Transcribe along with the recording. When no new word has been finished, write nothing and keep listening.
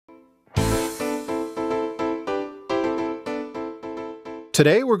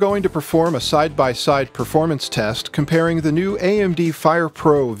Today we're going to perform a side-by-side performance test comparing the new AMD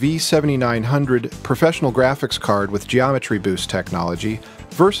FirePro V7900 professional graphics card with geometry boost technology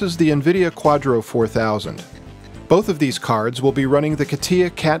versus the NVIDIA Quadro 4000. Both of these cards will be running the CATIA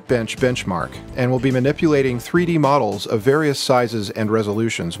CatBench benchmark and will be manipulating 3D models of various sizes and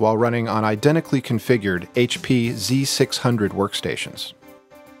resolutions while running on identically configured HP Z600 workstations.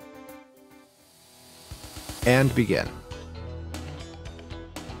 And begin.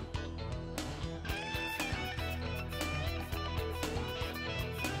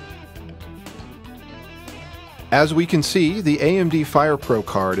 As we can see, the AMD FirePro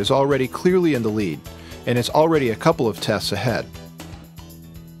card is already clearly in the lead, and it's already a couple of tests ahead.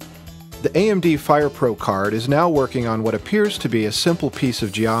 The AMD FirePro card is now working on what appears to be a simple piece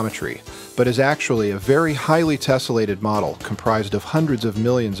of geometry, but is actually a very highly tessellated model comprised of hundreds of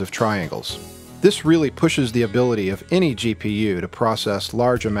millions of triangles. This really pushes the ability of any GPU to process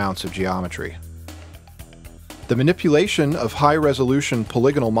large amounts of geometry. The manipulation of high-resolution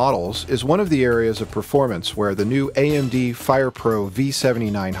polygonal models is one of the areas of performance where the new AMD FirePro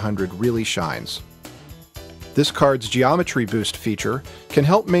V7900 really shines. This card's Geometry Boost feature can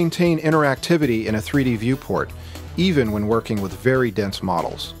help maintain interactivity in a 3D viewport, even when working with very dense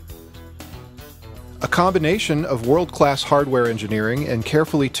models. A combination of world-class hardware engineering and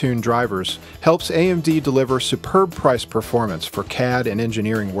carefully tuned drivers helps AMD deliver superb price performance for CAD and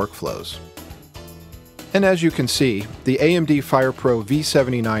engineering workflows. And as you can see, the AMD FirePro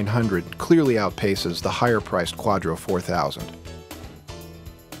V7900 clearly outpaces the higher-priced Quadro 4000.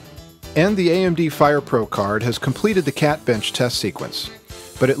 And the AMD FirePro card has completed the CatBench test sequence,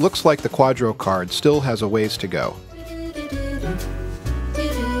 but it looks like the Quadro card still has a ways to go.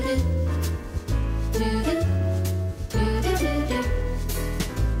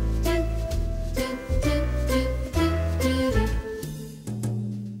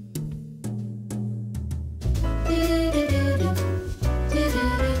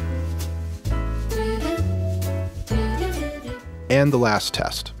 And the last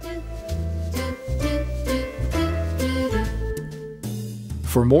test.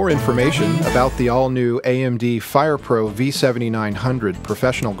 For more information about the all-new AMD FirePro V7900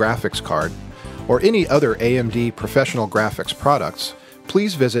 professional graphics card, or any other AMD professional graphics products,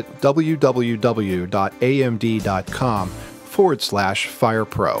 please visit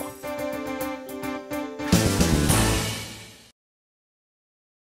www.amd.com/FirePro.